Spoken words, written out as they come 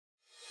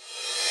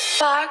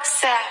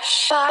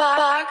Boxsesh.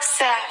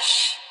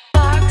 Boxsesh.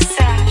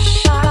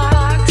 Boxsesh.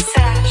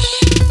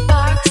 Boxsesh.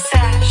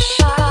 Boxsesh.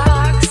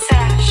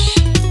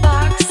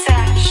 Boxsesh.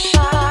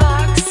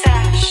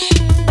 Boxsesh.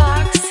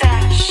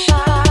 Boxsesh.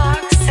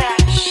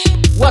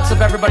 Boxsesh. What's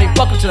up, everybody?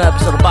 Welcome to another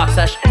episode of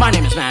Boxsesh. My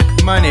name is Mac.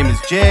 My name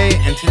is Jay,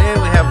 and today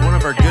we have one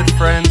of our good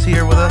friends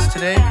here with us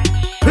today.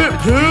 Hip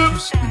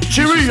hip,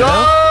 cheerio!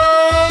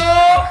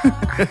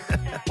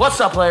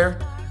 What's up, player?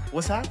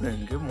 What's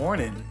happening? Good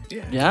morning.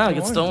 Yeah,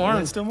 it's still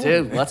morning.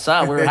 Dude, what's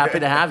up? We're happy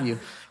to have you.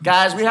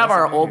 Guys, we have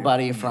our old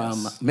buddy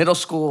from middle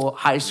school,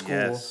 high school,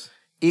 Yes.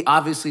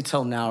 Obviously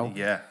till now.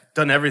 Yeah,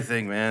 done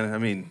everything, man. I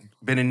mean,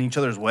 been in each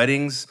other's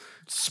weddings.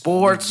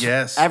 Sports,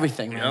 Yes.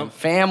 everything, man. Yep.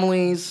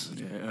 Families,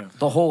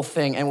 the whole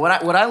thing. And what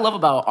I love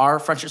about our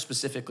friendship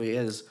specifically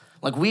is,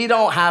 like, we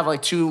don't have,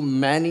 like, too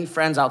many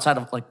friends outside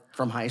of, like,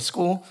 from high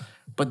school.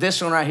 But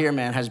this one right here,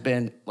 man, has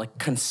been, like,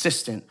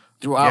 consistent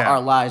throughout our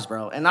lives,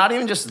 bro. And not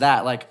even just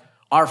that, like,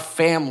 our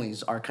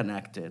families are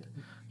connected.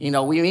 You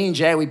know, me and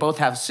Jay, we both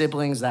have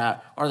siblings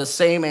that are the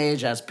same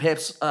age as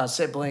Pip's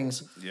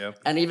siblings. Yep.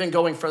 And even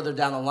going further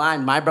down the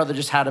line, my brother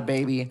just had a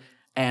baby,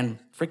 and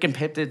freaking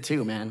Pip did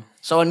too, man.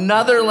 So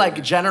another,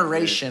 like,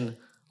 generation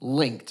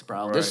linked,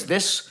 bro. Right.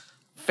 This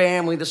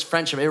family, this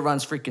friendship, it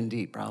runs freaking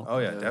deep, bro. Oh,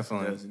 yeah,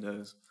 definitely. It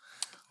does.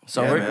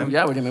 So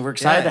Yeah, we're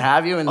excited to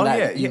have you and Oh, that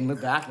yeah, you yeah.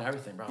 moved back and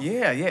everything, bro.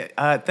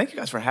 Yeah. Thank you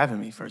guys for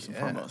having me, first and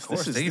foremost. of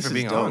course. Thank you for is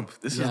being dope. on.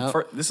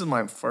 This is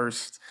my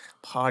first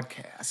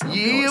podcast. I'm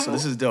Yeah. doing, so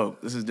this is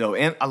dope.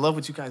 And I love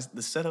what you guys,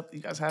 the setup you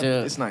guys have.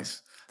 Dude. It's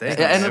nice. Thank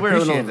Yeah, you. and I we're in a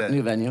appreciate little that.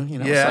 new venue, you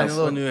know. Yeah, so- in a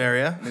little new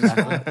area.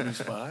 New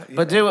spot.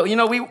 But dude, you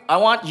know, I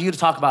want you to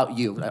talk about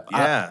you.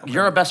 Yeah.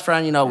 You're a best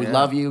friend. You know, we Yeah.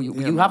 love you.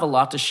 You have a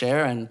lot to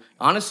share, and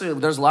honestly,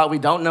 there's a lot we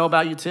don't know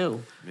about you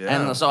too. Yeah.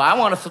 And so I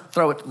want to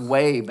throw it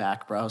way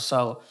back, bro.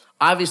 So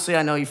obviously,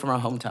 I know you from our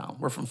hometown.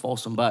 We're from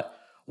Folsom, but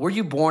were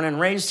you born and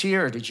raised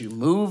here, or did you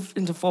move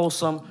into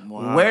Folsom?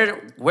 Wow.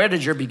 Where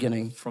did your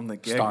beginning From the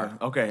start?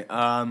 get-go. Okay.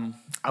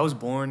 I was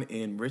born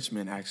in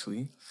Richmond,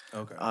 actually.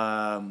 Okay.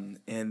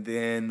 And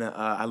then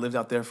I lived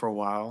out there for a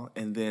while,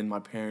 and then my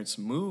parents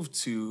moved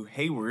to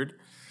Hayward,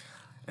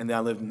 and then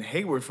I lived in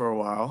Hayward for a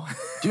while.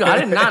 Dude, I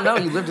did not know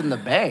you lived in the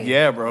Bay.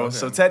 Yeah, bro.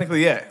 So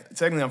technically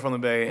I'm from the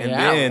Bay, and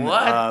Yeah, then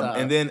what the-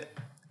 and then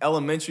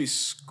elementary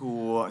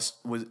school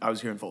I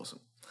was here in Folsom.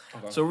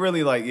 So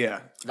really, like,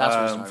 That's where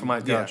it started. from my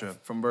Gotcha.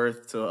 from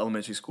birth to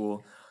elementary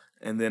school,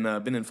 and then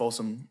been in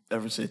Folsom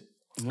ever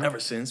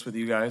since with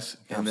you guys,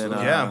 and then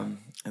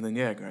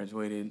Absolutely.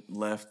 graduated,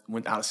 left,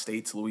 went out of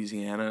state to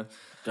Louisiana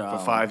Oh.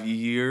 for 5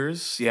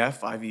 years. Yeah,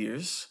 5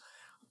 years.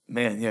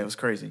 Man, yeah, it was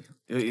crazy.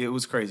 It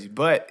was crazy,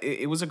 but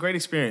it was a great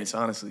experience.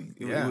 Honestly,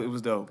 it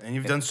was dope. And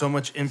you've done so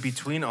much in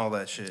between all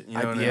that shit. You know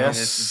what I mean?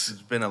 yes.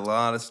 It's been a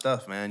lot of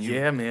stuff, man.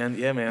 Yeah, man.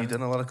 You've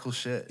done a lot of cool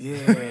shit.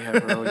 Yeah,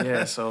 bro.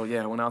 Yeah. So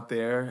I went out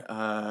there,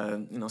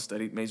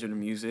 studied, majored in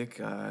music,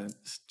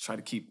 tried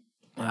to keep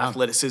my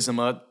athleticism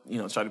up,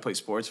 tried to play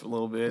sports for a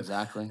little bit.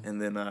 Exactly. And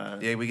then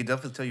Yeah, we could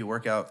definitely tell you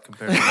work out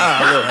compared to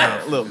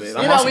a little bit. You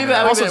know,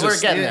 we're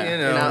getting there. you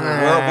know, you know?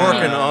 we're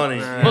working on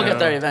it. We'll get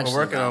there eventually.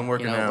 We're working on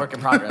working you know, out. Work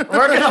in progress.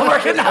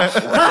 working out.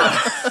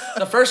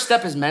 The first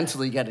step is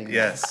mentally getting there.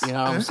 Yes. You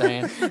know what I'm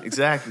saying?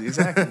 Exactly.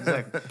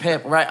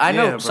 Pip, right? I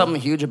know Yeah, bro.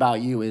 something huge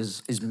about you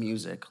is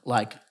music.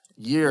 Like,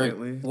 you're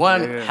Lately?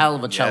 one Yeah. hell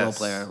of a cello Yes.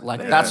 player. Like,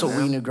 Thank that's you, what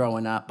we man. knew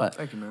growing up. But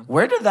Thank you, man.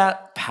 where did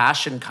that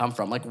passion come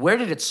from? Like, where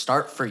did it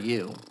start for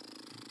you?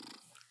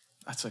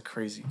 That's an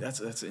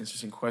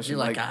interesting question.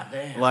 You're like, "God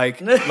damn."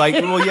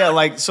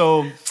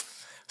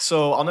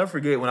 So I'll never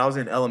forget when I was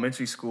in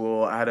elementary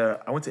school. I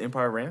went to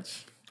Empire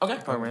Ranch. Okay.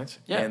 Empire Ranch.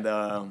 Yeah. And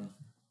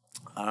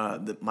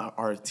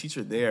our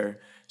teacher there,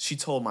 she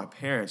told my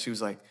parents, she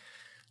was like,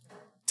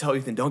 "Tell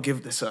Ethan, don't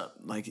give this up."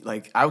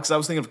 Because I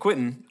was thinking of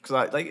quitting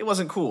because it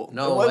wasn't cool.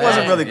 No it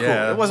wasn't way. really cool.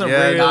 Yeah. It wasn't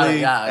Yeah. really.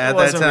 Yeah. It At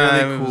wasn't that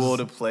time, really it cool was-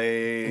 to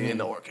play in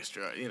the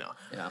orchestra,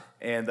 Yeah.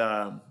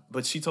 And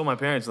but she told my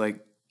parents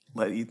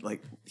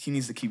he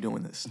needs to keep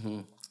doing this.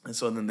 And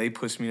so then they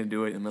pushed me to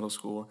do it in middle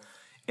school.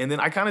 And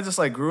then I kind of just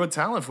grew a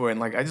talent for it,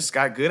 and I just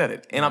got good at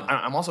it. And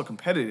I'm also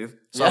competitive,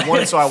 so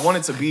I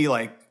wanted to be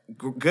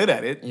good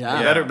at it,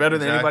 Yeah. better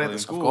than anybody at Exactly. the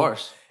school. Of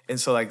course. And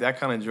so that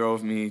kind of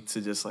drove me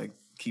to just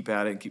keep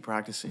at it and keep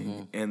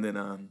practicing. And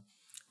then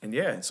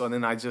so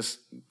then I just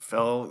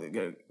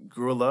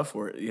grew a love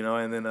for it,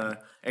 and then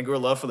and grew a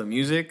love for the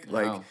music,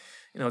 Wow.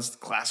 it's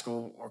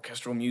classical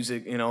orchestral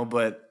music,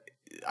 but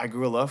I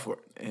grew a love for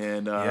it,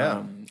 and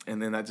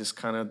then that just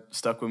kind of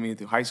stuck with me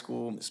through high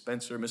school. Miss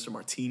Spencer, Mr.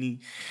 Martini,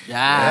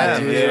 Yeah,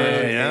 dude.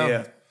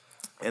 yeah.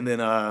 And then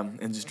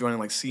and just joining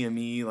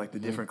CME, the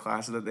different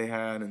classes that they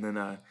had, and then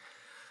I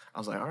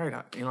was like, all right,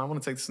 I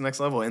want to take this to the next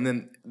level. And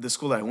then the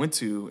school that I went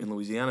to in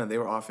Louisiana, they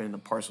were offering a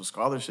partial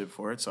scholarship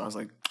for it, so I was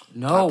like,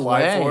 No I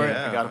applied way. for it.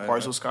 Yeah, I got a I-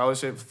 partial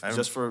scholarship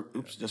just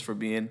for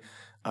being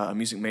a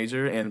music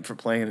major and for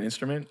playing an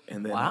instrument.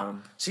 And then Wow.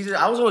 See, dude,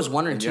 I was always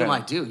wondering too. yeah. I'm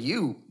like, dude,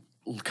 you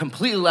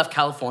completely left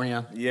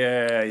California,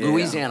 yeah,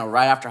 Louisiana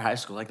right after high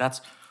school.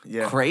 That's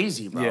Yeah.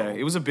 crazy, bro. Yeah,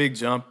 it was a big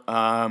jump.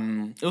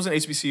 It was an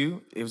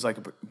HBCU. It was like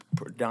a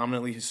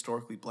predominantly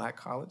historically black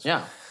college.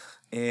 Yeah.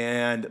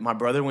 And my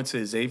brother went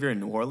to Xavier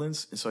in New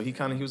Orleans, and so he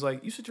was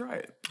like, "You should try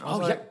it." I was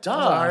Oh, yeah, like, duh,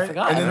 "All I right."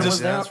 forgot. And then Everyone just was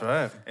there.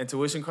 That's right. and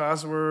tuition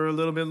costs were a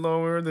little bit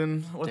lower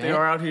than what they Damn.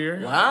 are out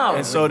here. Wow.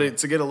 And so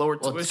to get a lower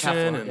Well, it's tuition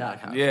Cal- and yeah,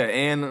 Cal-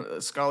 and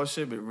a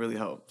scholarship, it really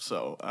helped.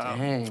 So,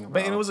 Dang, but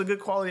bro. and it was a good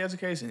quality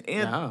education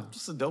and Yeah.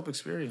 just a dope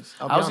experience.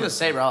 I was gonna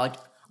say, bro, like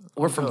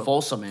we're from dope.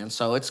 Folsom, man,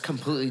 so it's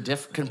completely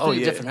different,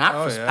 yeah. different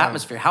yeah.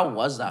 atmosphere. How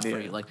was that for Yeah.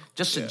 you? Like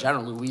just in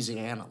general,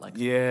 Louisiana, like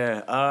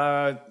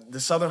Yeah, the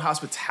Southern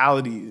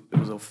hospitality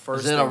was the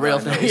first. Is it a thing real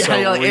that I thing? noticed. Yeah,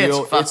 you're like,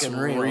 it's fucking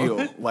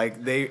real.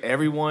 Like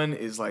everyone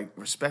is like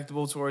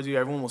respectable towards you.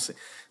 Everyone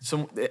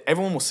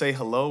will say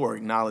hello or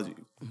acknowledge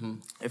you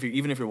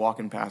even if you're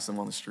walking past them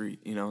on the street.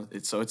 You know,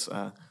 it's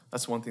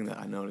that's one thing that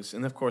I noticed.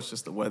 And of course,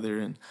 just the weather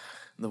and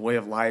the way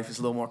of life is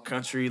a little more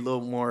country, a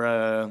little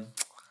more.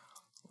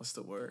 What's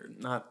the word?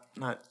 Not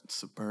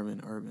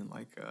suburban, urban.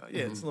 Like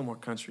it's a little more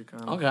country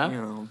kind of. Okay.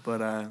 You know,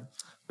 but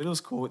it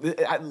was cool.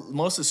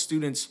 Most of the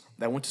students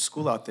that went to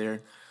school out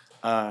there,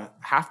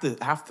 half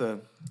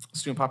the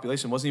student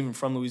population wasn't even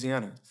from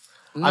Louisiana.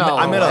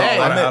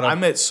 I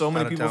met so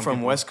many people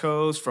from West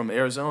Coast, from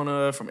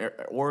Arizona, from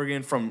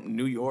Oregon, from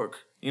New York.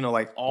 You know,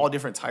 like all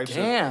different types.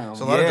 Damn. It's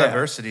a lot of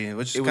diversity,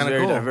 which is It was kind of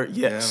very cool. diverse.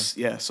 Yes,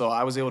 yeah. So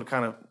I was able to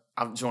kind of.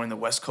 I've joined the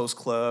West Coast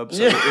Club.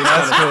 So Yeah. it was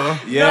That's kinda,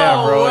 cool. Yeah,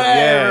 No bro. way,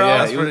 Yeah, bro. yeah.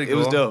 That's It pretty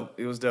was cool. dope.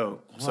 It was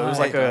dope. So it was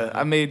like Right.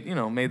 I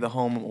made the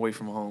home away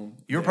from home.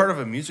 You were part of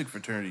a music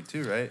fraternity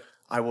too, right?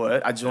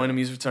 I joined a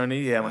music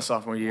fraternity. Yeah, my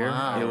sophomore year.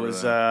 Wow. It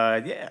was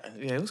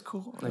it was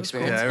cool. It was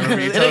Experience. Yeah, I remember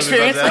you An telling me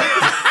experience. about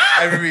that.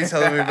 I remember you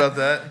telling me about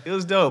that. It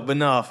was dope. But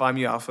no, Phi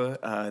Mu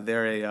Alpha,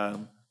 they're a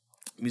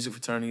music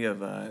fraternity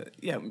of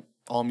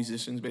all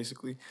musicians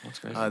basically. That's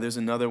crazy. There's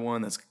another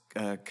one that's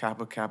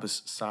Kappa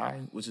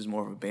Psi, which is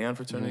more of a band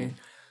fraternity. Mm-hmm.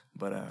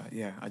 But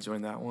I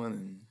joined that one,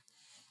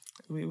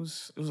 and it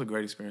was a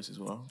great experience as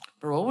well.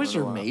 Bro, what was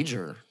your Wow.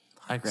 major?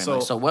 So-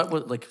 So what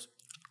was like?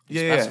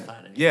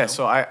 specified it, you Yeah. know?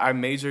 So I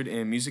majored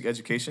in music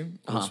education,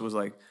 which Uh-huh. was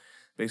like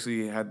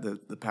basically had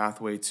the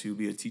pathway to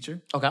be a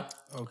teacher. Okay.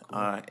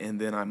 And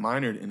then I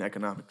minored in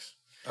economics.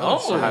 Oh,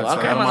 so okay. had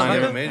a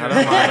minor. motherfucker. Had a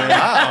minor.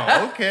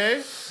 Wow,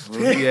 okay. Yeah,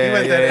 You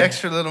went that yeah.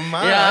 extra little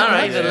mile. Yeah, all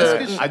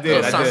right. I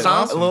did.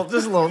 Sauce? A little,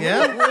 just a little.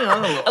 Yeah?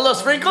 A little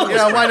sprinkle.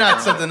 Yeah, why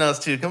not something else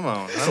too? Come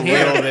on. I'm a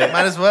here. little bit.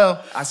 Might as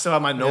well. I still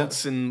have my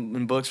notes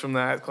and books from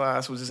that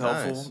class, which is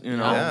helpful. Nice. You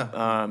know,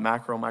 Yeah.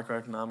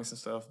 microeconomics and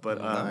stuff.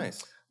 But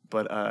Nice.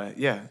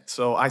 yeah.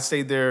 So I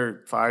stayed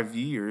there 5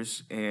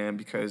 years, and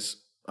because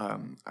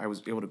I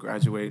was able to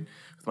graduate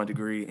with my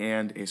degree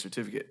and a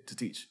certificate to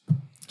teach.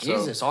 So,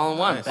 Jesus, all in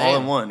one. Nice. all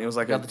Bam. in one. It was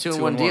like Got a the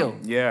two-in-one deal.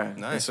 Yeah.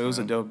 Nice, And so it was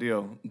a man. dope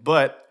deal.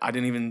 But I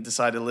didn't even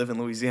decide to live in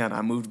Louisiana.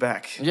 I moved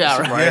back. Yeah,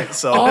 right. Yeah.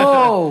 So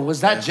Oh,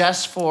 was that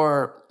just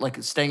for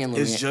like staying in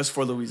Louisiana? it's just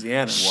for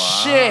Louisiana.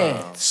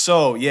 Shit.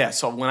 So yeah,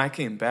 so when I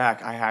came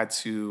back, I had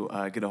to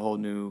get a whole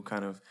new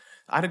kind of.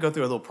 I had to go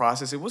through a little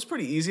process. It was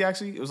pretty easy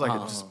actually. It was like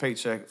just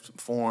paycheck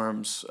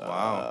forms.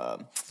 Wow.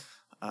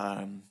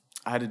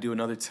 I had to do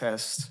another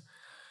test,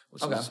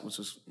 which Okay.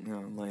 was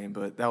lame,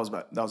 but that was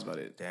about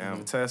it. Damn.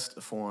 The test,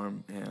 a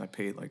form, and I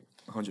paid like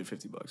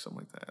 $150, something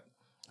like that.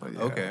 But yeah,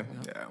 Okay.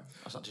 Yeah,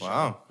 That's not too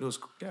Wow. it was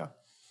yeah.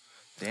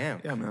 Damn.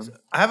 Yeah, man.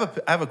 I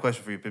have a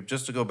question for you, Pip.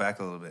 Just to go back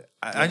a little bit.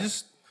 I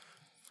just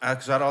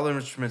because out of all the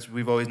instruments,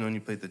 we've always known you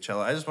played the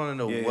cello. I just want to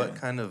know Yeah, what yeah.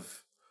 kind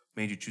of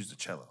made you choose the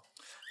cello.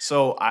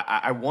 So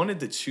I wanted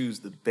to choose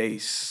the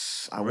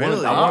bass. I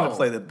Really? wanted Oh. to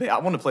play I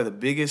wanted to play the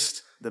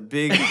biggest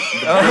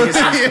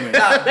instrument.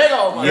 Yeah, big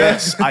old one.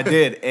 Yes, I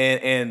did.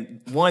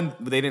 And one,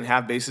 they didn't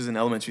have basses in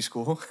elementary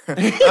school.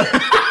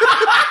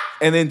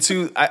 And then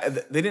two,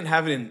 they didn't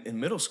have it in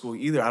middle school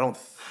either. I don't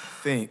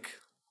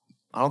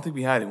think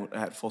we had it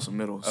at Folsom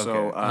Middle. So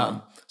Okay.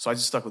 so I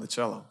just stuck with the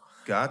cello.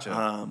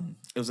 Gotcha.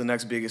 It was the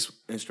next biggest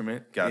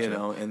instrument. Gotcha. You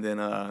know, and then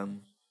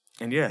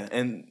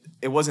and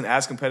it wasn't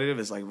as competitive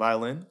as like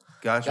violin.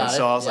 Gotcha. Got it.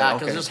 So I was yeah, like,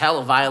 because okay. there's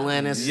hella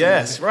violinists.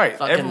 Yes, and right.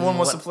 fucking Everyone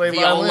wants to play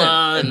viola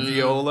violin and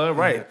viola,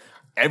 right?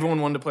 Everyone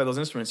wanted to play those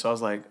instruments, so I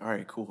was like, all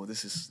right, cool.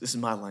 This is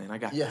my lane. I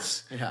got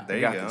this. Yeah. There I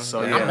you got go. this.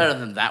 So Yeah. I'm yeah. better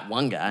than that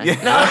one guy.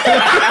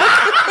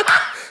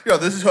 Yo,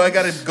 this is who I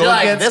got to go You're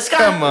like, against. this guy?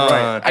 Come on.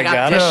 Right. I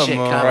got this shit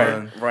Come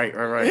covered. on.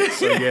 Right.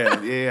 So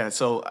yeah.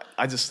 So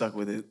I just stuck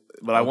with it,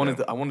 but I wanted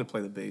to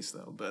play the bass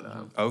though. But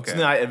Okay. So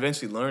then I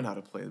eventually learned how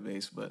to play the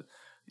bass, but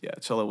yeah,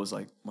 cello was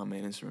like my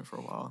main instrument for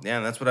a while. Yeah,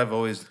 and that's what I've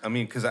always. I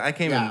mean, because I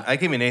came Yeah. in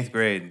 8th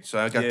grade, so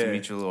I got to Yeah.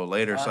 meet you a little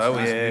later. So I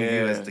always knew you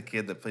Yeah. as the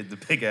kid that played the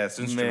big ass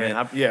instrument.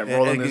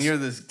 rolling and this. you're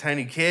this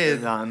tiny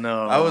kid. I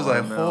know. I was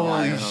like, I know, holy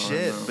I know,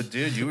 shit! I know. But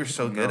dude, you were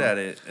so good No. at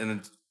it,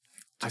 and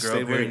I to grow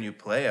stayed up with hearing it. you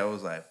play, I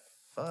was like,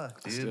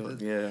 fuck, dude. Still,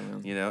 this- yeah,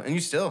 man. You know, and you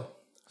still.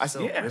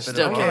 Yeah, rip it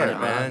still apart, killing it,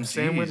 man. I'm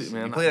staying with Jeez. it,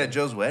 man. You played at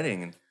Joe's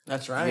wedding, and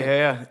That's right.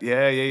 Yeah.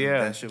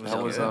 That shit was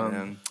That good,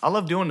 man. I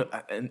love doing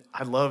and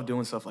I love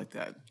doing stuff like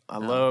that. I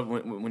love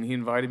when he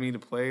invited me to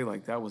play.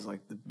 Like that was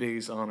like the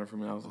biggest honor for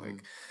me. I was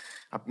like,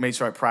 I made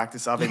sure I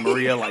practiced Ave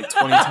Maria like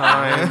 20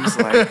 times.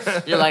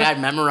 Like, You're like, I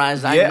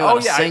memorized that. yeah, You know how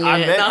to sing it.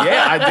 No.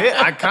 yeah, I did.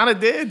 I kind of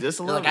did, just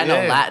a You're little. like, I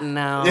know yeah. Latin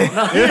now.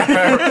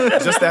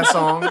 Just that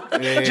song.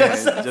 Yeah,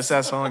 just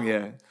that song.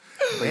 Yeah.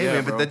 But Hey, yeah,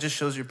 man, but bro. that just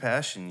shows your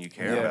passion. You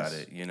care about Yes.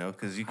 it, you know,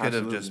 because you could have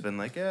Absolutely. just been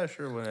like, yeah,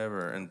 sure,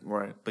 whatever, and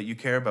Right. But you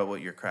care about what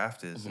your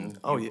craft is, and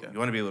Oh, you, yeah. you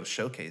want to be able to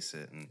showcase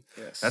it, and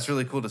Yes. that's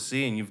really cool to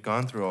see. And you've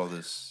gone through all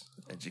this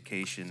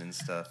education and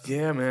stuff.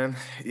 Yeah, man.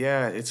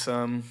 Yeah, it's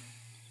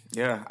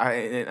yeah.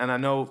 I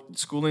know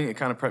schooling, it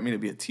kind of prepped me to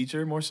be a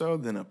teacher more so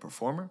than a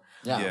performer.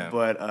 Yeah.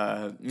 But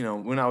you know,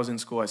 when I was in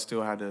school, I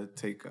still had to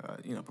take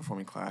you know,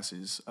 performing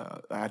classes.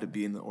 I had to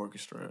be in the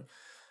orchestra,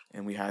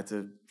 and we had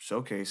to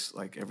showcase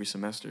like every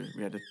semester.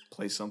 We had to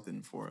play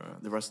something for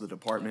the rest of the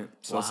department.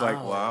 So it's like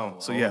Wow.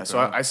 So yeah, so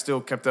I still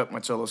kept up my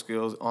cello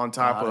skills on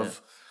top Got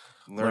of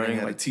Learning learning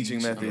how like to teaching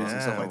teach. methods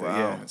and stuff like that.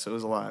 Wow. Yeah, so it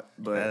was a lot,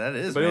 but Yeah, that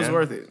is, but it was man.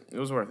 worth it. It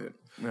was worth it.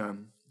 Yeah.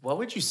 What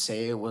would you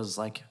say was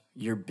like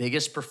your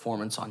biggest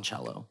performance on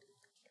cello?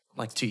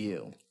 Like to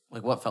you?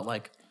 Like what felt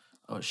like,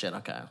 oh shit,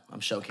 okay, I'm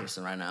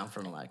showcasing right now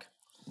from like,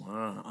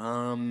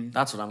 Wow.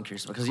 that's what I'm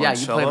curious about. Because On yeah,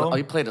 cello?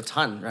 you played a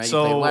ton, right?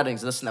 So- you played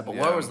weddings, this and that. But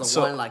what Yeah. was the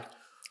So- one like,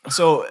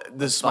 So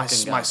this my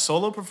fucking my go.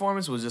 solo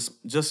performance was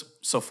just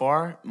so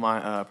far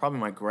my probably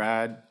my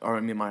grad or I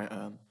mean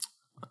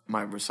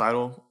my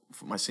recital,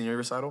 my senior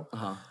recital.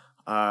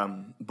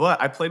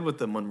 But I played with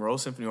the Monroe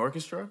Symphony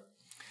Orchestra,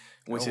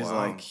 which is wow.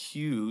 like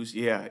huge.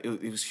 Yeah,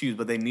 it was huge.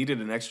 But they needed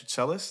an extra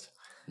cellist.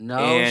 no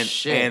and,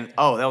 shit? And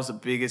oh, that was the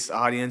biggest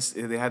audience.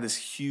 They had this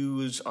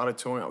huge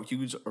auditorium,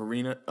 huge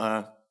arena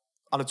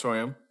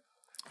auditorium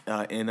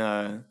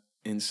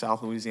in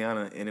South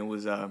Louisiana, and it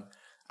was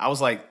I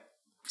was like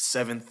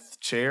 7th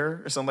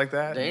chair or something like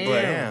that.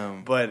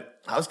 Damn. But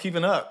I was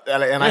keeping up,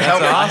 and I That's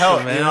helped. I awesome,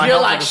 helped, man. you know, I You're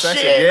helped with like, the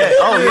section. shit. Yeah.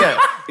 Oh yeah.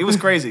 It was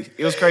crazy.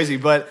 It was crazy.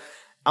 But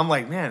I'm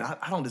like, man,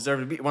 I don't deserve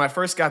to be. When I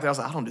first got there, I was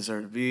like, I don't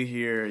deserve to be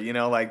here. You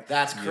know, like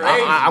That's crazy.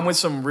 I'm with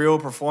some real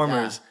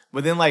performers. Yeah.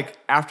 But then like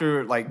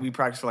after like we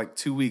practiced for like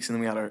 2 weeks and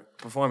then we had our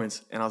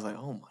performance, and I was like,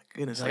 oh my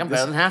goodness, Like, I'm this-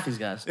 better than half these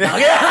guys. No,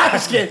 yeah, I'm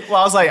just kidding.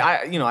 well, I was like,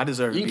 I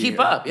deserve. You to can be keep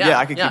here. up, yeah.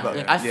 I can Yeah, keep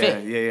up. I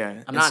fit. Yeah. I'm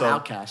And not an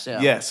outcast,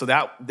 yeah. Yeah. So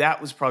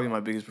that was probably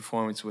my biggest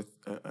performance with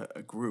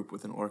a group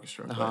with an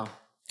orchestra.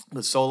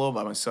 But solo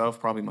by myself,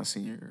 probably my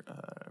senior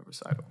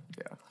recital.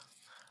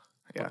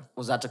 Yeah.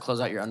 Was that to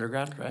close out your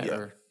undergrad, right? Yeah.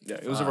 Or- Yeah.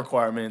 It was a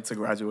requirement to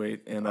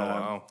graduate, and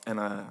wow.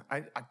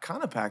 I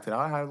kind of packed it out.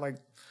 I had like.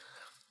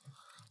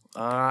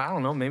 I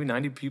don't know, maybe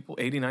 90 people,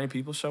 80, 90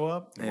 people show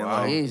up. And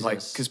Wow. like,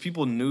 Jesus. because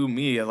people knew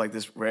me as like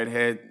this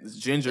redhead, this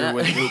ginger Yeah.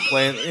 who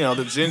playing, you know,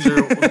 the ginger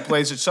who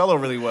plays the cello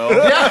really well.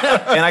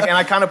 And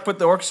I kind of put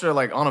the orchestra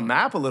like on a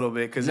map a little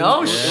bit because No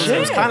it was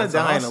shit. kind of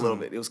That's dying awesome. a little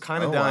bit. It was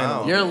kind of Oh, dying. wow. A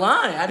little You're bit.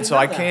 lying. I didn't And so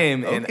know I that.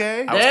 came and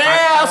Okay. I was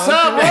Yeah, what's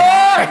up,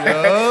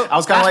 boy? I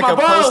was kind of That's like a my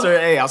bro. poster.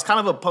 Hey, I was kind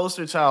of a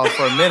poster child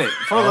for a minute,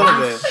 for a little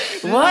bit.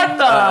 What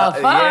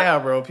the fuck? Yeah,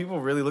 bro. People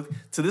really look.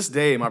 To this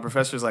day, my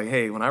professor's like,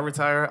 "Hey, when I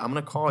retire, I'm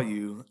gonna call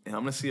you and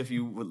I'm gonna see if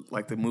you would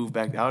like to move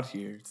back out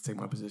here to take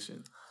my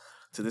position."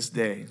 To this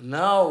day,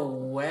 No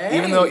way.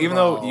 even though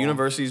bro.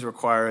 universities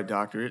require a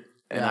doctorate,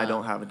 and I Yeah.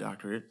 don't have a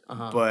doctorate,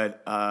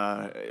 but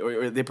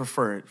or they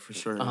prefer it for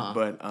sure.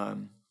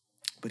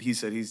 But he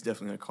said he's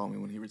definitely gonna call me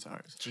when he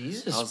retires.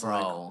 Jesus, I was bro.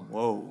 like,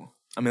 whoa.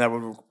 I mean, that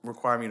would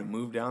require me to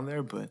move down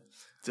there, but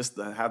just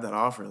to have that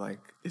offer, like,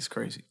 it's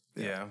crazy.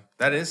 Yeah,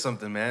 that is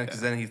something, man.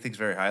 Because then he thinks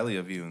very highly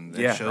of you, and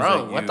it Yeah. shows Bro,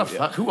 that what you, the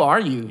fuck? Who are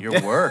you?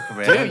 Your work,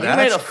 man. Dude, you that's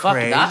made a fucking-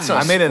 crazy. that's a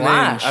I made a name.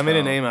 Splash, I made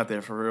a bro. name out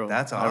there for real.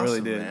 That's awesome. I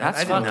really did. Man. That's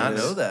I did not fucking-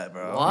 know that,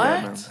 bro. What?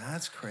 Yeah, man.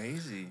 That's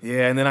crazy.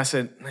 Yeah, and then I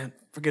said, man,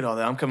 forget all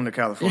that. I'm coming to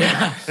California.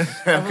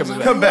 I'm coming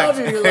back. Come back.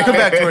 Come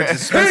back to where it's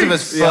expensive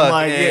as fuck. Yeah, I'm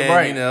like, yeah, and,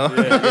 right.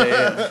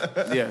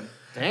 You know. Yeah.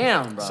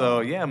 Damn, bro. So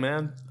yeah,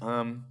 man.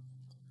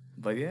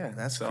 But yeah,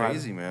 That's so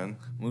crazy, man.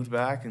 I moved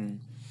back and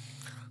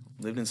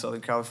lived in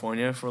Southern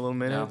California for a little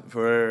minute Yeah.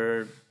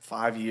 for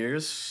 5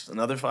 years.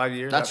 Another 5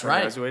 years. That's after right.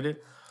 I graduated.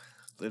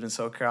 Lived in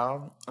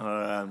SoCal.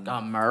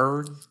 Got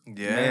murdered.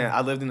 Yeah. Man,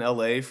 I lived in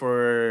LA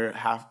for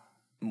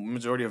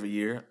majority of a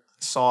year.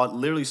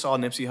 Literally saw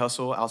Nipsey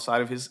Hussle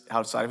outside of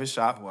his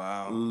shop.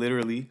 Wow.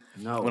 Literally.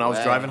 No When I was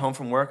way. driving home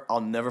from work,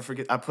 I'll never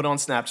forget. I put on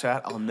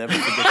Snapchat. I'll never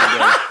forget the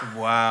day.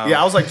 Wow.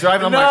 Yeah, I was like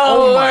driving. I'm No like,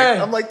 oh way.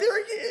 my. I'm like,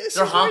 there he is.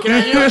 They're He's right honking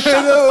at you.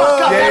 Shut the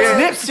fuck up. Yeah,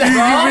 That's yeah. Nipsey,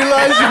 bro.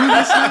 realize who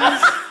this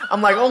is?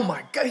 I'm like, oh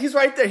my God, he's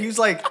right there. He was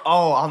like,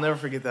 oh, I'll never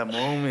forget that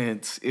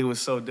moment. It was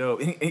so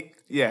dope.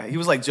 He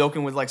was like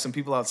joking with like some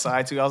people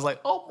outside too. I was like,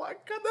 oh my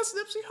God, that's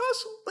Nipsey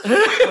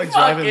Hussle. Like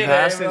driving Fucking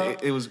past A, bro.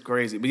 it was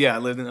crazy. But yeah, I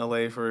lived in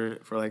LA for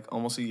like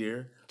almost a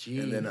year.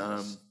 And then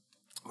Jesus.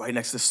 right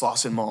next to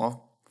Slauson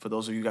Mall, for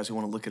those of you guys who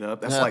want to look it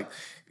up, that's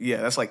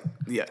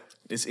Yeah.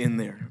 it's in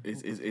there.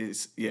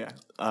 It's yeah.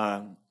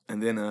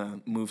 And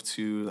then moved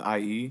to the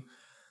IE,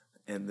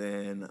 and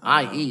then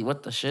IE,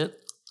 what the shit?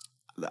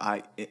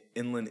 the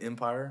Inland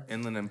Empire.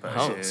 Inland Empire.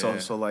 Oh, yeah.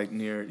 So like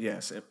near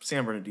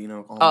San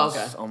Bernardino. Oh, Almost,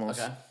 okay. Almost.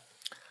 Okay.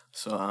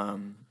 So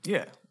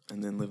yeah,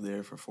 and then lived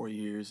there for 4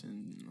 years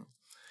and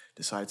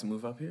decided to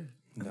move up here.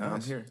 And now I'm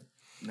Nice. here.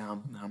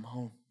 Now I'm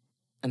home.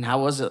 And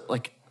how was it?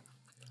 Like,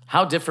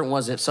 How different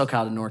was it,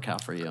 SoCal to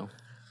NorCal for you?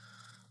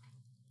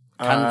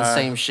 Kind of the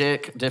same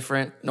shit,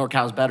 different.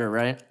 NorCal's better,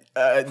 right?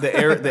 The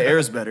air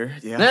is better.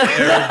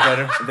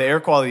 Yeah, the air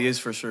quality is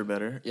for sure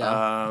better.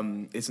 Yeah.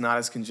 It's not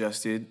as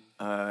congested.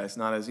 It's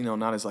not as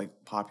not as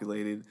like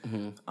populated.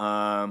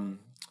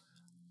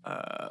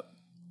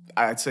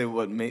 I'd say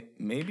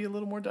maybe a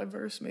little more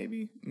diverse.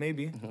 Maybe.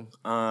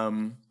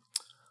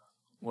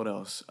 What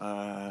else?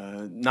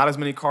 Not as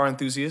many car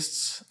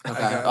enthusiasts.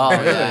 Okay. Oh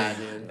yeah,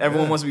 dude.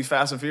 Everyone wants to be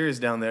fast and furious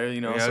down there,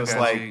 Yeah, so it's okay.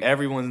 like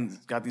everyone's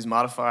got these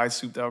modified,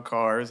 souped out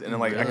cars, and then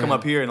like I come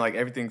up here and like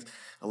everything's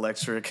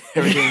electric,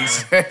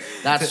 everything's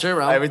That's true,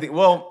 bro. everything.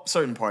 Well,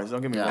 certain parts.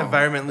 Don't get me Yeah. wrong.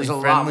 Environmentally There's a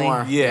lot friendly.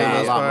 more. Yeah,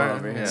 a yeah. lot more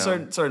over here.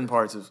 Yeah. Certain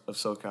parts of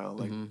SoCal,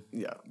 like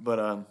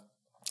but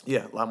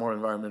yeah, a lot more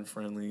environment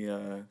friendly.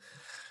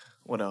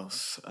 What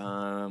else?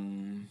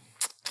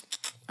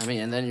 I mean,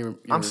 and then you're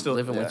I'm still-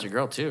 living with yeah. your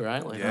girl too,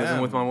 right? Like, Yeah.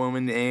 Living with my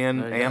woman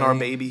and our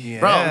baby.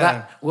 Bro,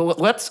 Yeah.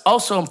 what's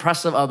also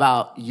impressive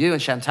about you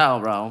and Chantel,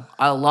 bro?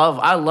 I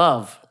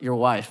love your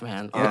wife,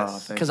 man.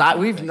 Yes. Because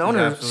we've known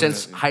her Absolutely.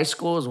 since high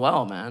school as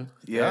well, man.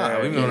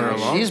 Yeah, we've known her a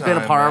long She's been a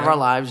time, part of man. our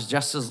lives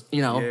just as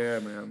Yeah,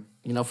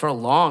 man. for a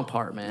long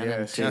part, man. Yeah,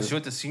 And she- Yeah, to- she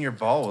went to senior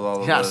ball with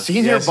all of yeah, us.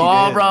 senior Yeah, she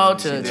ball, did. bro.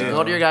 She To did.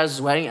 go to your guys'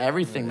 wedding,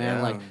 everything, man.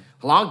 Yeah. Like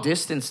long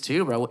distance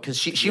too, bro. Because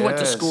she went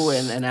to Yes. school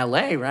in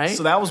LA, right?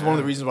 So that was one of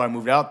the reasons why I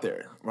moved out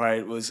there.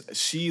 Right, was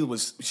she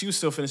was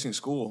still finishing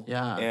school.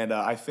 Yeah. and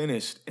I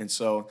finished, and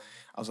so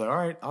I was like, all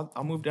right,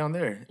 I'll move down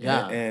there.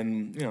 Yeah.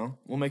 and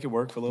we'll make it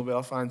work for a little bit.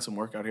 I'll find some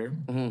work out here.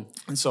 Mm-hmm.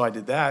 And so I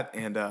did that,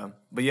 and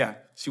but yeah,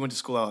 she went to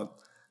school out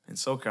in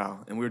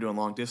SoCal, and we were doing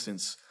long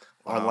distance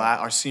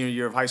our senior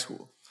year of high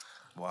school.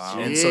 Wow.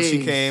 And so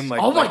she came like,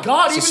 oh my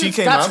god, so even she if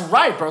came that's up.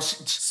 right, bro.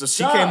 So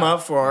she came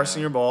up for our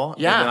senior ball.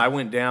 Yeah. And then I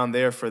went down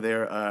there for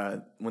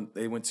their when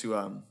they went to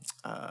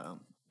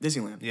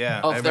Disneyland.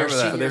 Yeah, Oh, I their remember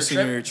senior For that. their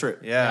senior trip? year trip.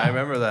 Yeah, I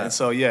remember that. And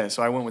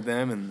so I went with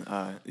them,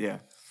 and yeah.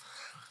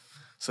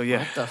 So yeah,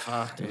 What the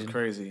fuck, it was dude?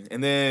 crazy.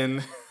 And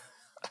then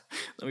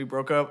we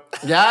broke up.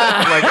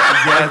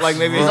 Yeah. Like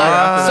maybe He's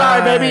like,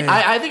 sorry, baby.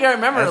 I think I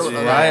remember. That's a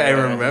lot. right. I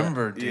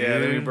remember, dude. yeah,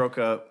 then we broke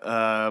up.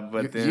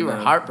 But then You were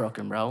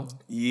heartbroken, bro.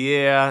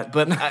 Yeah,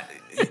 but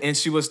and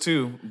she was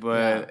too.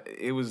 But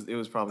it was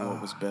probably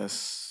what was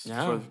best.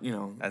 Yeah. For,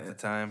 At the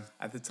time.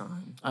 at the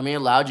time. I mean,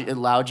 it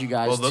allowed you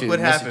guys Well, look to what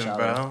miss happened, each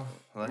other. bro.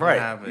 Look Right, what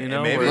happened. you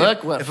know, And maybe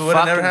Look what if it would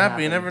have never fucking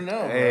happened, you never happened.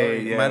 know. Hey, Right?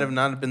 It yeah. might have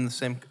not been the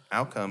same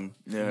outcome.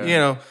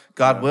 Yeah.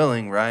 God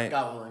willing, right?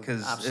 God willing.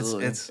 Because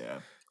Absolutely. it's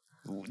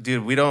Yeah.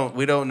 dude, we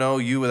don't know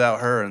you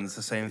without her, and it's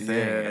the same thing.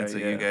 Yeah, and so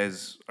yeah. you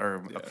guys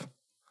are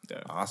Yeah.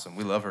 awesome.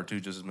 We love her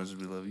too, just as much as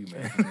we love you,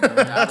 man.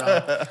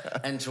 Yeah, bro.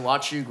 And to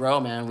watch you grow,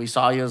 man. We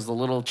saw you as the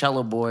little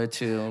cello boy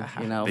to,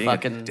 Being a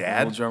fucking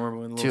dad. Little drummer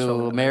with a little to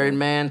solo. a married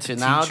man to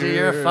now, dude,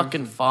 you're a teacher.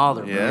 fucking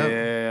father, bro. Yeah.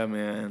 Yeah,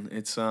 man.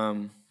 It's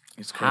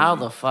crazy. How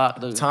the fuck?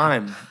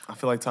 time? I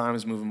feel like time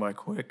is moving by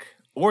quick,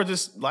 or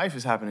just life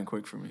is happening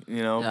quick for me.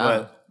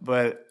 Yeah.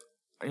 But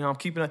I'm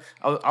keeping it.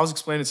 I was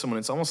explaining to someone.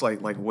 It's almost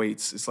like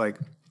weights. It's like,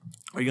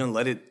 are you gonna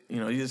let it?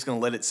 You're just gonna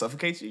let it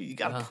suffocate you. You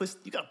gotta push.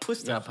 You gotta push.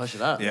 You gotta push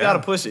it up. You Yeah. gotta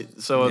push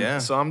it. So Yeah.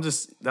 so I'm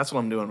just. That's what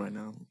I'm doing right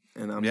now,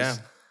 and I'm Yeah.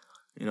 just.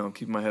 I'm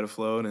keeping my head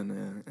afloat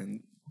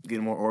and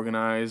getting more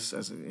organized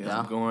as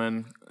I'm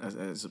going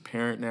as a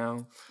parent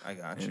now. I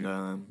got you.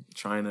 And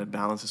trying to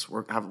balance this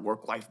have a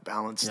work-life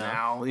balance Yeah.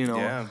 now.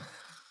 Yeah.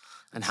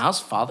 And how's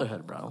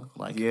fatherhood, bro?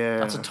 Like, Yeah.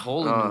 that's a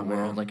totally Oh, new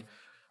world. man. Like,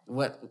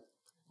 what?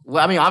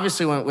 Well, I mean,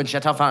 obviously, when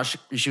Chantal found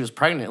out she was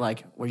pregnant,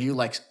 like, were you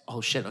like, oh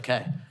shit,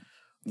 okay,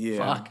 Yeah.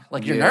 fuck,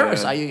 like you're Yeah.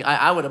 nervous?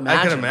 I would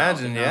imagine. bro,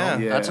 imagine, yeah.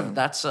 That's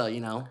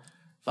Yeah.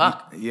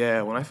 fuck,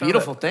 Yeah, when I found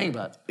beautiful out, thing,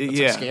 but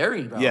it's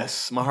scary, bro.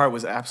 Yes, my heart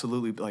was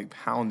absolutely like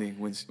pounding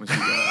when she when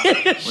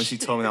she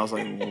told me that. I was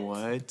like,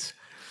 what?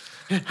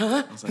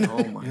 I was like,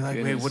 oh my You're like,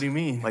 wait, goodness. what do you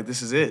mean? Like,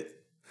 this is it.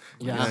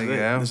 yeah, This is it.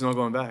 Yeah. There's no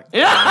going back.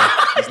 yeah.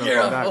 There's no You're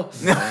going a back.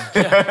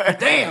 fool.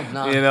 Damn,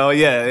 no.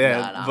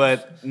 Yeah. Nah.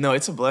 But no,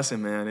 it's a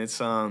blessing, man. It's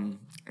and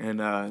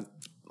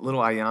little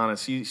Ayana,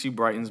 she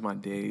brightens my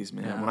days,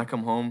 man. Yeah. When I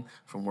come home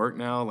from work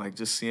now, like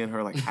just seeing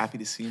her like happy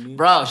to see me.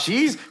 Bro,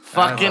 she's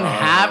fucking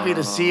happy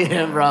to see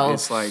him, bro.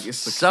 It's like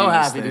it's the so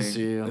cutest happy to thing.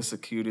 see you. It's the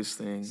cutest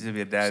thing. She's gonna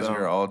be a dad's So-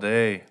 girl all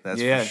day.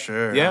 That's Yeah, for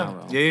sure. Yeah,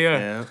 bro.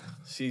 yeah.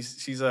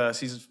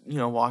 She's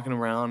walking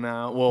around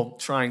now. Well,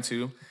 trying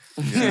to.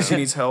 She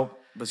needs help,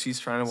 but she's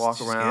trying to walk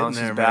She's around. getting She's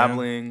there, man.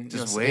 babbling.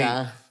 Just you know, wait.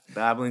 Yeah.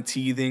 babbling,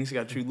 teething. She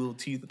got two little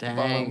teeth at the Dang.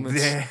 bottom.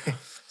 It's- Yeah.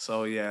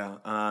 So yeah,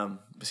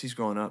 but she's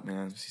growing up,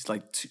 man. She's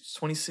like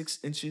 26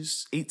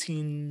 inches,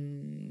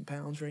 18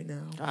 pounds right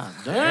now. God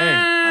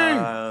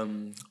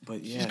dang.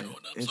 But yeah,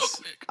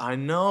 it's I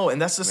know,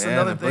 and that's just Man,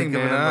 another the blink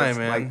thing, of man. an eye, It's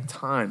man. Like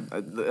time.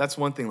 That's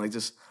one thing. Like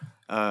just,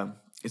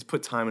 it's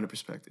put time into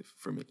perspective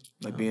for me.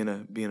 Like being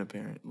a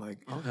parent. Like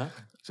Okay.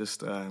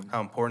 just How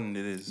important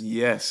it is.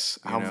 yes,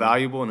 how know?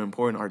 valuable and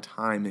important our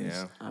time is,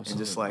 Yeah. and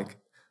Absolutely, just like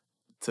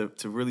to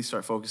really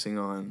start focusing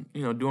on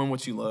doing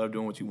what you love,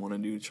 doing what you want to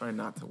do, trying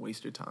not to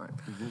waste your time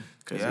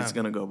because Yeah. it's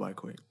gonna go by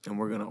quick, and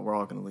we're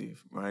all gonna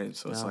leave, right?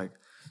 So it's Yeah. like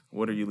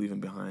what are you leaving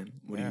behind?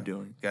 What are you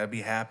doing? You gotta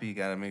be happy. You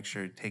gotta make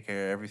sure you take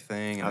care of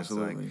everything. And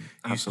Absolutely.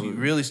 It's like, you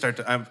really start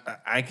to.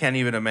 I can't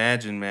even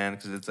imagine, man,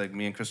 because it's like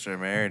me and Krista are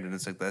married, and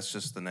it's like that's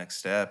just the next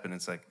step, and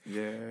it's like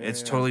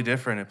it's totally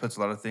different. It puts a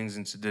lot of things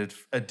into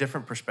a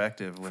different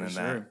perspective when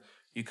that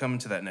you come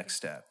into that next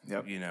step.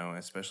 Yep. You know,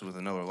 especially with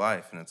another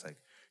life, and it's like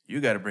you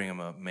got to bring them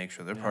up, make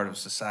sure they're part of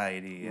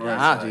society.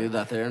 And dude,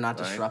 that they're not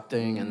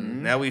disrupting.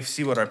 And now we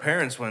see what our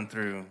parents went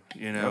through,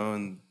 you know,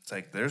 and it's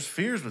like there's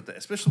fears with that,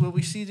 especially what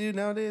we see, dude,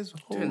 nowadays.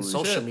 dude, and Holy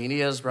social shit.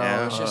 medias, bro.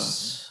 Yeah. It's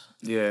just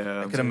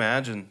I can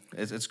imagine.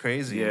 It's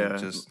crazy. Yeah,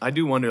 Just I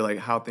do wonder like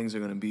how things are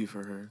gonna be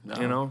for her.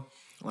 You know,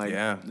 like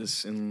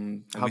this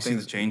in how we see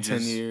things the changes.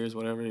 in 10 years,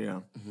 whatever. Yeah,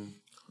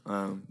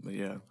 but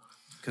yeah,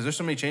 because there's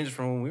so many changes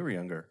from when we were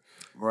younger.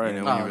 right.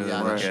 You know, when you Oh, really yeah,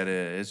 look that's- at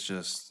it, it's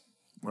just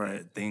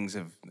things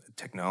of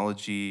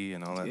technology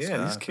and all that stuff.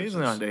 Yeah, these kids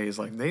nowadays,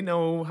 like they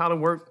know how to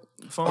work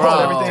phones Bro,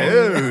 and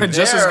everything, dude,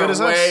 just as they're good as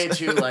way us.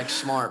 too like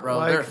smart, bro.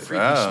 Like, They're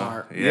freaking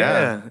smart.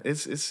 Yeah.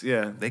 It's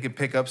yeah. They could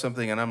pick up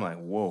something, and I'm like,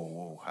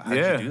 whoa, how'd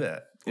Yeah. you do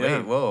that? Yeah.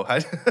 Wait, whoa,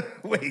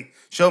 wait,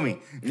 show me.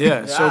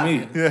 Yeah, show Yeah.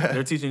 me.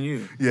 They're teaching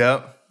you.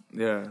 Yeah,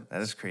 Yeah,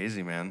 that is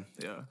crazy, man.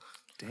 yeah.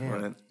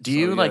 Damn. But- Do so,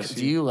 you yeah, like? she-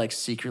 Do you like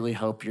secretly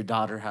hope your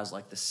daughter has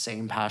like the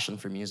same passion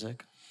for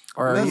music,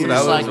 or are That's you what I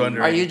just was like?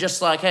 wondering. Are you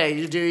just like, hey,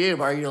 you do you?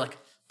 Or are you like,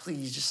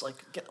 please, just like,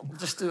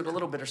 just do it a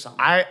little bit or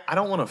something? I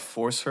don't want to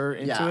force her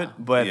into Yeah. it,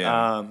 but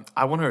Yeah.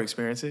 I want her to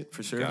experience it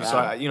for sure. Got So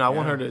it. I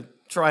want her to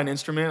try an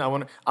instrument.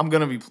 I'm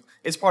gonna be.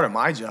 It's part of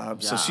my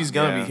job, so Yeah. she's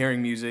gonna Yeah. be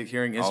hearing music,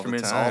 hearing All the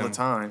instruments all the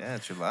time. time. Yeah,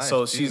 it's your life,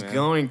 So too, she's man.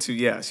 going to.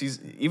 Yeah, she's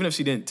even if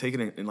she didn't take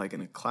it in like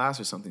in a class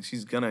or something,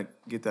 she's gonna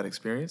get that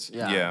experience.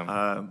 Yeah.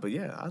 Yeah. But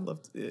yeah, I'd love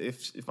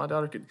if my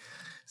daughter could.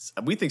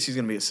 We think she's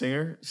gonna be a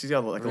singer. She's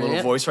got like a little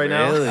Really? voice right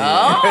now. Really? She's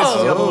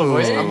got a little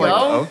voice. there I'm you like,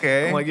 go.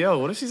 Okay. I'm like, yo,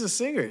 what if she's a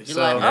singer? You're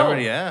So like, Remember, oh,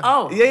 yeah.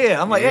 oh, yeah.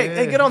 I'm like, hey,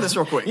 Yeah. get on this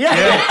real quick. yeah.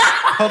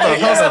 Hold on,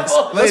 Yeah.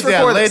 hold on. Lay Let's down,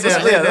 record lay this. down,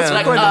 Let's- yeah, lay let's down.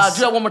 Like, record this.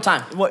 do that one more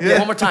time. What? Yeah. Yeah.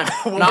 One more time.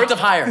 An octave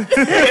higher.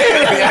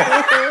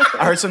 I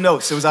heard some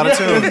notes. It was out of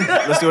tune.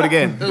 Let's do it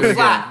again. You're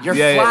flat. You're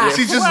Yeah, yeah, flat. yeah.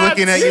 She's just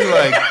looking at you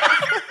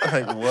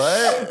like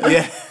what?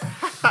 Yeah.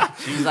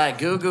 She's like,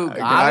 goo goo gaga.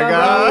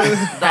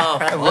 Gaga.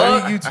 bro. The What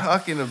fuck? are you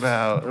talking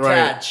about? Right.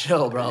 Dad,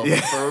 chill, bro.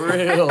 For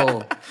real.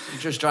 You're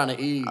just trying to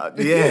eat.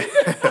 Yeah.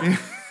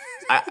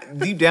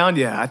 Deep down,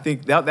 yeah, I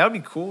think that would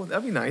be cool.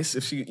 That'd be nice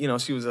if she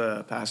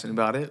was passionate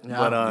about it. Yeah.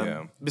 But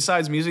Yeah.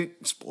 besides music,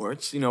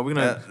 sports, we're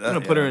gonna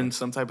That- put her yeah. in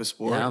some type of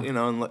sport, Yeah.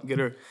 and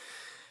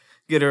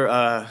get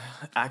her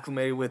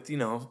acclimated with,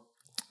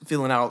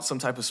 feeling out some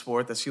type of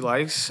sport that she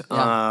likes.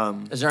 Yeah.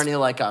 Is there any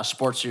like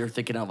sports you're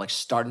thinking of like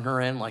starting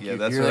her in? Like Yeah, you-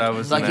 that's you're what like, I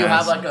was like gonna you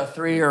have ask. like a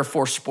 3 or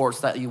 4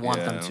 sports that you want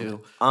them Yeah.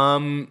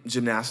 to.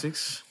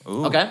 Gymnastics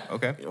Ooh, Okay.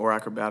 Okay. or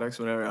acrobatics,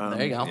 whatever.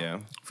 There you go. Yeah.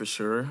 For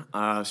sure.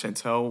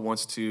 Chantel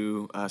wants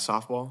to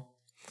softball.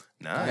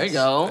 Nice. There you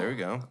go. There we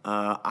go.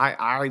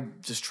 I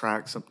just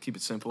track, keep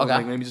it simple. Okay.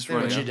 Like maybe just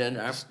running. What you did.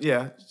 Right?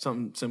 Yeah,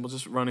 something simple,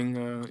 just running,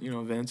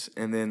 events,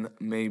 and then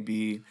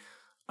maybe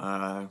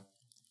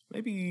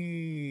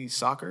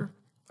soccer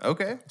or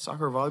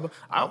volleyball.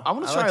 I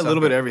want to I try like a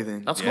little bit soccer. of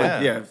everything. That's cool.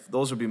 Yeah,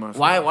 those would be my.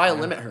 Why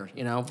limit her?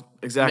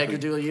 Exactly. Make her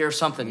do a year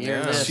something. Year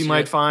Yeah. this. She year-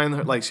 might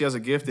find like she has a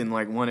gift in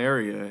like one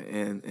area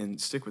and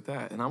stick with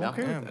that, and I'm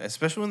okay Yeah, with that.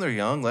 especially when they're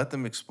young, let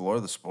them explore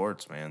the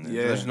sports, man.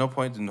 Yeah. There's no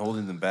point in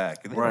holding them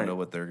back. They Right. don't know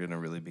what they're gonna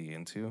really be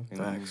into. You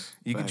know? Facts.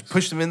 You can Facts.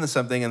 push them into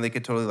something, and they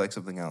could totally like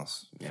something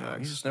else. You know? You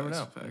Facts. just never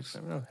know. Facts. You just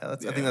never know. I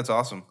Yeah. think that's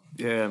awesome.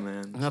 Yeah,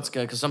 man. That's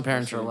good because some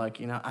parents are like,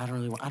 I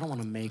don't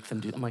want to make them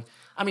do. I'm like,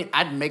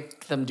 I'd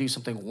make them do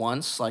something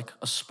once, like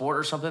a sport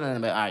or something, and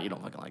then be like, all right, you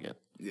don't fucking like it.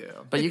 Yeah.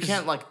 But you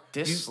can't like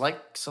dislike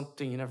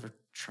something you never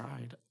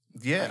tried.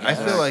 Yeah, I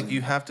feel like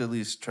you have to at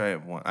least try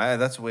it once.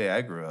 That's the way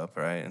I grew up,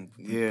 right? And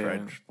Yeah.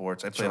 tried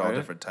sports. I played Try all it.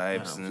 different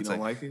types, and If it's you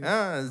like, don't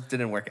like it? it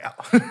didn't work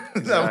out.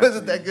 I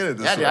wasn't that good at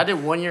this. Yeah, dude, one. I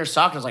did 1 year of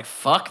soccer. I was like,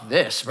 fuck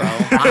this, bro.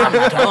 I'm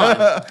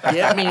done.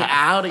 Get me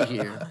out of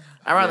here.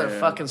 I'd rather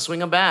fucking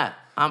swing a bat.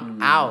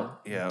 I'm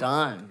out. Yeah.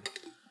 Done.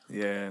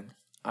 Yeah.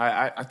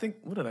 I think,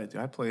 what did I do?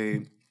 I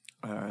played,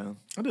 I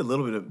did a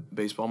little bit of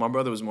baseball. My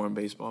brother was more in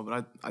baseball,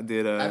 but I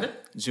did Evan?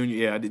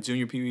 I did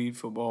junior Pee Wee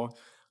football.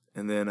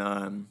 And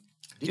then,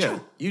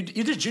 You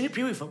did junior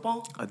Pee Wee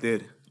football? I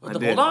did. With the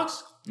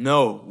Bulldogs?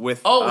 No,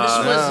 with. Oh, this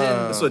was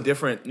in. This was a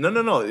different.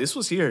 No. This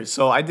was here.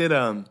 So I did.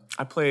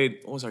 I played.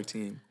 What was our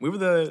team?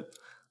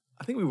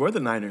 I think we were the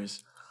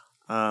Niners.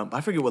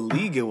 I forget what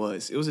league it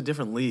was. It was a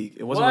different league.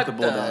 It wasn't What with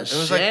the the Bulldogs. It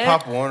was Shit. like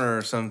Pop Warner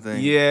or something.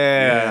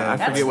 Yeah, I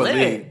That's forget what lit.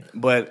 league.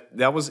 But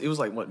it was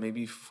like what,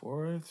 maybe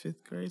 4th, 5th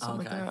grade,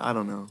 something Okay. like that. I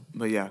don't know.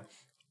 But yeah,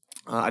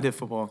 I did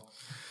football.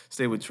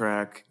 Stayed with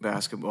track,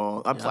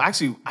 basketball.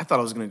 Actually, I thought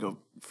I was gonna go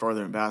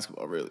further in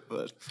basketball, really,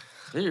 but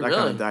Did you that kind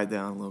really? of died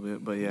down a little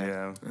bit, but yeah.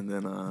 Yeah. And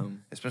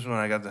then Especially when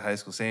I got to high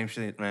school, same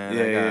shit, man.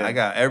 Yeah, I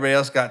got everybody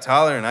else got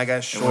taller and I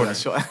got shorter.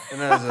 short.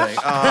 And I was like,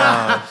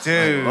 oh,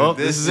 dude, well,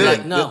 this is Like,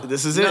 it. no,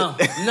 This is no,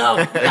 it. no.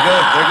 There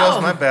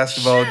goes my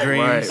basketball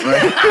dreams.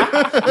 Right.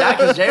 Yeah,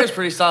 because Jared's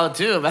pretty solid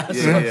too.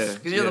 Because Yeah,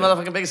 you're the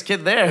motherfucking biggest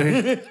kid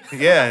there.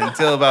 Yeah,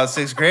 until about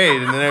 6th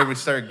grade, and then everybody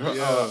started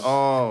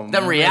growing.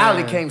 Then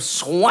reality came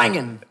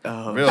swinging.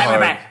 real Bang, hard.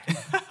 bang,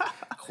 bang.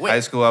 High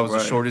school, I was the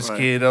Right, shortest right.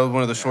 kid. I was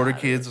one of the shorter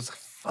kids. I was like,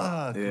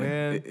 fuck, Yeah,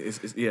 man.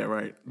 it's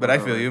right. But I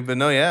feel you. But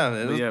no, yeah.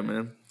 It But was, yeah,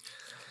 man.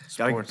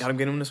 Sports. Gotta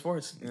get him into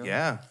sports. You know?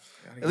 yeah.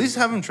 At least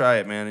have them try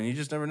it, man. And you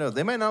just never know.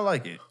 They might not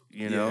like it,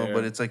 you know, Yeah.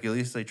 but it's like at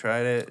least they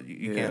tried it.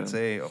 You Yeah. can't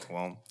say, oh,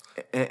 well,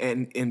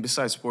 And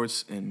besides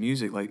sports and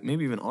music, like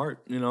maybe even art,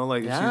 you know,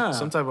 like Yeah.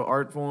 some type of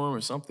art form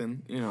or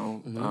something, you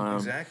know.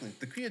 exactly.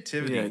 The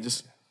creativity. Yeah,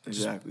 just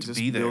exactly. Just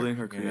be there, building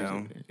her you know?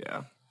 creativity.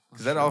 Yeah.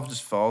 Because that all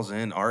just falls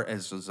in. Art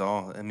is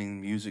all, I mean,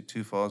 music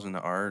too falls into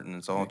art, and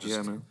it's all just,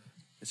 Yeah, man.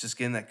 it's just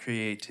getting that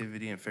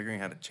creativity and figuring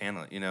how to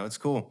channel it. You know, it's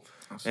cool.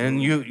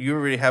 And you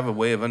already have a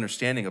way of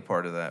understanding a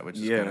part of that, which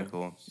is Yeah. kind of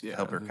cool. Yeah.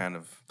 Help her kind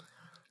of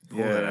pull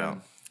that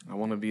out. I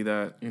want to be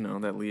that, you know,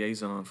 that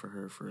liaison for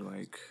her for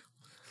like,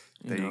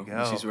 There you know, go.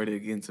 when she's ready to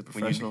get into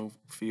professional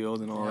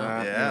field and all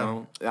that. Yeah. You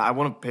know? I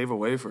want to pave a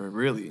way for her,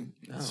 really.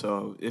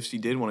 So if she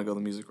did want to go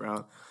the music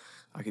route,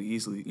 I could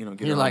easily, you know,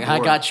 get You're her on like, I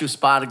board. got you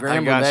spotted, I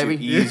Gramble, got baby.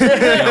 you easy. You know,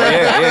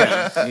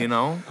 yeah. You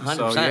know, 100%.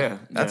 so yeah,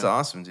 That's yeah.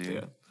 awesome,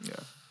 dude. Yeah.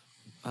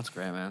 That's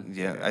great, man.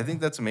 Yeah, I think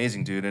that's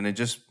amazing, dude, and it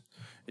just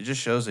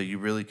shows that you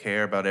really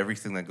care about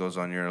everything that goes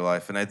on in your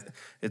life, and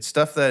it's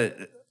stuff that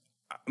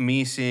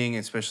me seeing,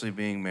 especially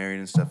being married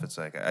and stuff. It's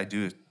like I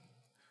do.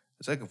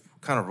 It's like a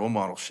kind of role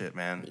model shit,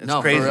 man. It's No,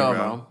 for crazy, real,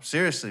 bro. bro.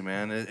 Seriously,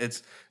 man.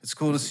 It's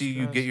cool to see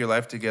you get your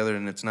life together,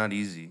 and it's not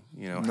easy.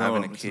 You know, No,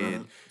 having a it's kid,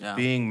 not. Yeah.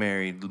 being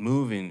married,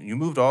 moving. You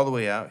moved all the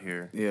way out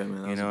here. Yeah, man,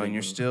 that You was a know, big and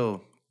you're move.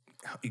 still.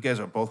 You guys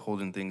are both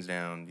holding things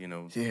down. You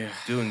know, Yeah.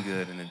 doing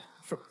good, and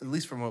at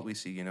least from what we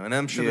see, you know. And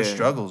I'm sure there's Yeah.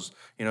 struggles.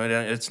 You know,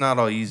 it's not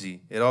all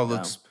easy. It all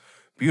looks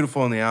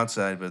beautiful on the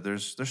outside, but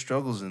there's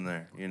struggles in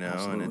there. You know,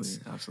 and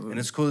Absolutely. and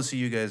it's cool to see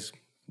you guys,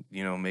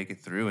 you know, make it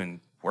through and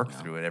work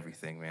through it.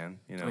 Everything, man.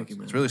 You know, Thank you, it's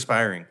man. really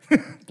inspiring.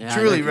 Yeah,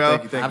 Truly, thank you, bro.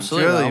 thank you.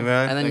 Absolutely, Truly, bro.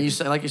 man. And then Thank you you.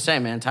 say, like you say,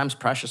 man, time's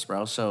precious,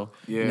 bro. So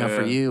you know,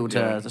 for Yeah, you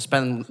yeah. to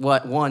spend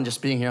one just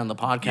being here on the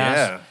podcast,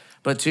 Yeah.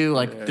 but two,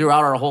 like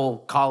throughout our whole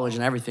college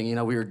and everything, you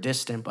know, we were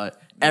distant,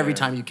 but every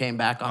time you came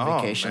back on Oh,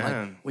 vacation, like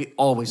man. we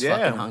always Yeah,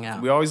 fucking hung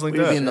out. we always linked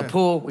We'd be up, in the yeah.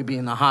 pool, we'd be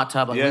in the hot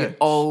tub, like we Yeah.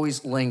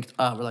 always linked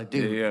up. We're like,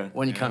 dude, Yeah.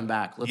 when you coming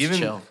back? Let's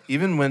chill.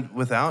 Even when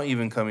without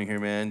even coming here,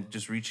 man,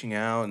 just reaching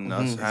out and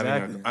us having.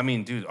 Exactly. I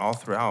mean, dude, all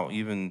throughout,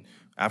 even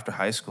after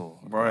high school.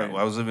 Right.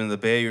 I was living in the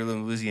Bay. You're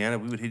living in Louisiana.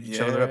 We would hit each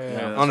other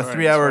Yeah, up on a that's right,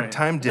 3-hour that's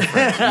right. time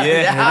difference. It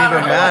didn't even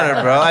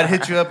matter, bro. I'd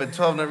hit you up at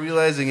 12, not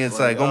realizing it's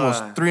like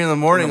almost 3 in the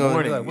morning. in the I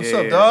would be morning. like, what's Yeah,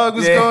 up, yeah. dog?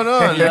 What's Yeah. going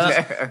on?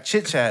 Yeah. Just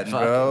chit chatting,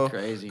 Fucking bro.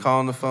 crazy.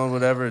 Calling the phone,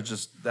 whatever. It's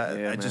just that.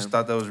 Yeah, I just man.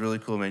 thought that was really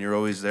cool, man. You're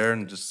always there,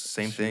 and just the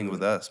same thing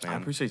with us, I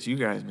man. appreciate you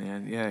guys,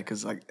 man. Yeah,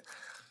 because like,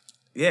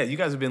 yeah, you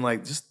guys have been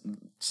like just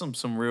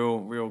some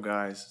real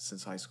guys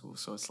since high school.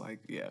 So it's like,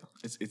 yeah,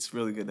 it's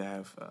really good to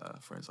have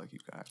friends like you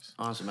guys.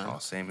 Awesome, man. Oh,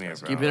 same here,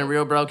 bro. Keeping it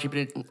real, bro.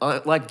 Keeping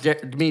it like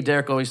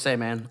Derek always say,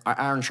 man.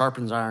 Iron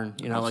sharpens iron.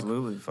 You know,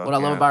 Absolutely. like Fuck what I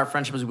love yeah. about our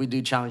friendship is we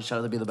do challenge each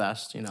other to be the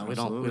best. You know, we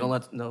Absolutely. don't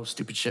let no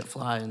stupid shit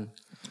fly, and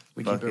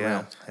we Fuck keep it yeah.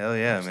 real. Hell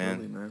yeah,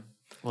 Absolutely, man. man.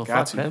 Well,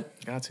 Got fuck, to,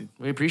 Pip. got to.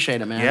 We appreciate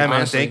it, man. Yeah, man.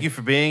 honestly. Thank you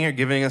for being here,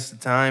 giving us the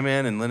time,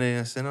 man, and letting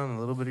us in on a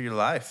little bit of your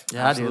life.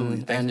 Yeah, Absolutely.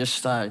 dude. And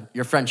just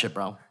your friendship,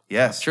 bro.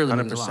 Yes, Truly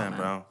means 100%, a lot, man.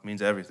 bro.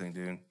 Means everything,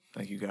 dude.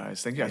 Thank you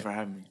guys. Thank you guys for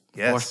having me.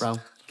 Yes. Of course, bro.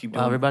 Keep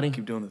Well, doing everybody.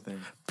 Keep doing the thing.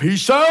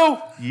 Peace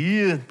out.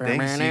 Yeah.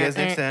 Thanks. See you guys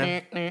next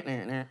time.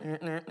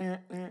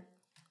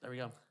 There we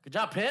go. Good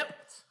job, Pip.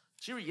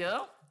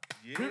 Cheerio.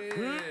 Yeah.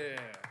 Good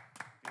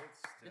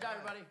job,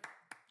 everybody.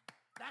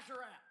 That's a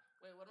wrap.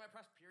 Wait, what do I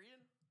press? Period?